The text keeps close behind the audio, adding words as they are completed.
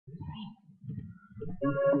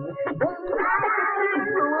Barney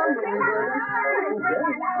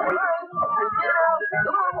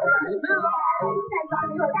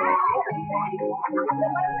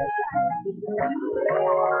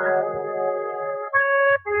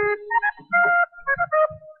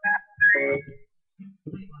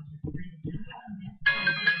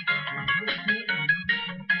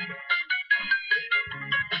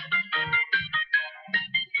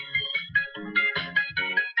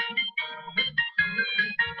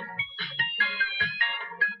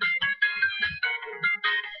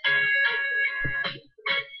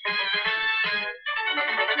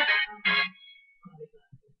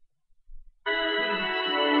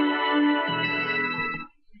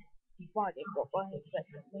go Barney but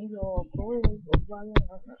me lo go Barney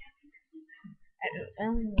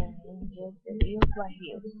and with the real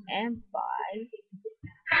Barney and by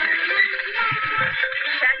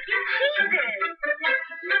Second season,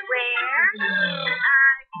 where a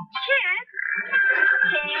chick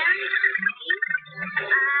can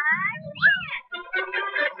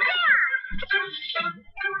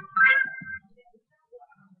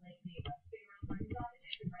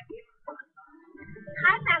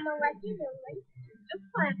Hi, Mama. What you doing? Just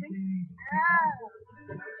planting. Oh.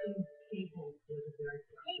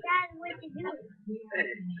 Hey, Dad, what you doing? Hey,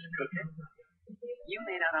 just cooking. You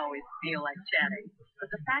may not always feel like chatting, but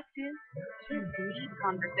the fact is, kids need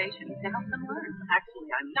conversations to help them learn. Actually,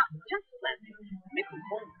 I'm not just planting. Making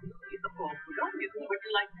homes is a full food. Would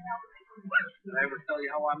you like to know? Did I ever tell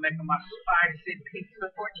you how I'm making my spicy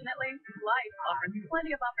pizza? Fortunately, life offers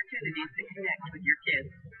plenty of opportunities to connect with your kids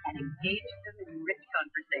and engage them in rich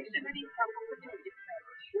conversation.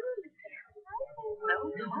 So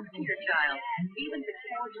talk to your child, even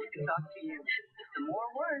before she can talk to you. The more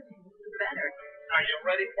words, the better. Are you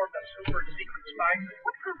ready for the super secret spice?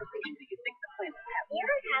 What conversation do you think the plants have? You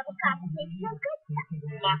don't have a conversation of good stuff.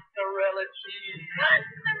 Mozzarella cheese.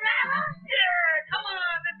 Mozzarella? Yeah, come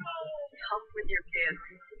on, let's go. Talk with your kids.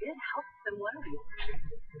 It helps them learn.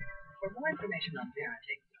 For more information on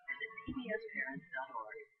parenting, visit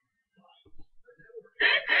pbsparents.org.